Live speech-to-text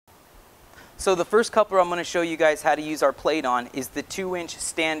So the first coupler I'm going to show you guys how to use our plate on is the 2-inch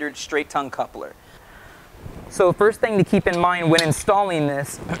standard straight tongue coupler. So first thing to keep in mind when installing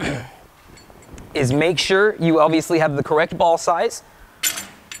this is make sure you obviously have the correct ball size.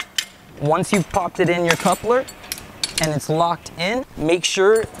 Once you've popped it in your coupler and it's locked in, make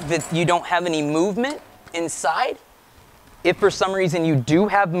sure that you don't have any movement inside. If for some reason you do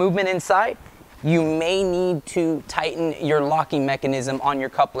have movement inside, you may need to tighten your locking mechanism on your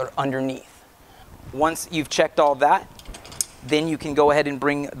coupler underneath. Once you've checked all that, then you can go ahead and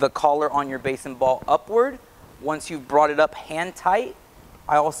bring the collar on your basin ball upward. Once you've brought it up hand tight,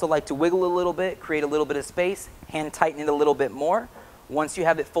 I also like to wiggle a little bit, create a little bit of space, hand tighten it a little bit more. Once you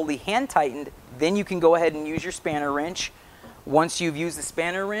have it fully hand tightened, then you can go ahead and use your spanner wrench. Once you've used the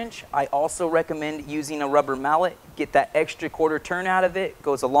spanner wrench, I also recommend using a rubber mallet. Get that extra quarter turn out of it,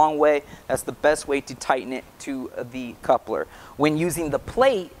 goes a long way. That's the best way to tighten it to the coupler. When using the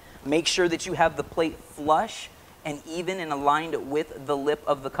plate, make sure that you have the plate flush and even and aligned with the lip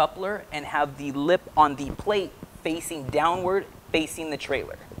of the coupler, and have the lip on the plate facing downward, facing the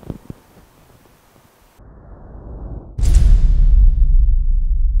trailer.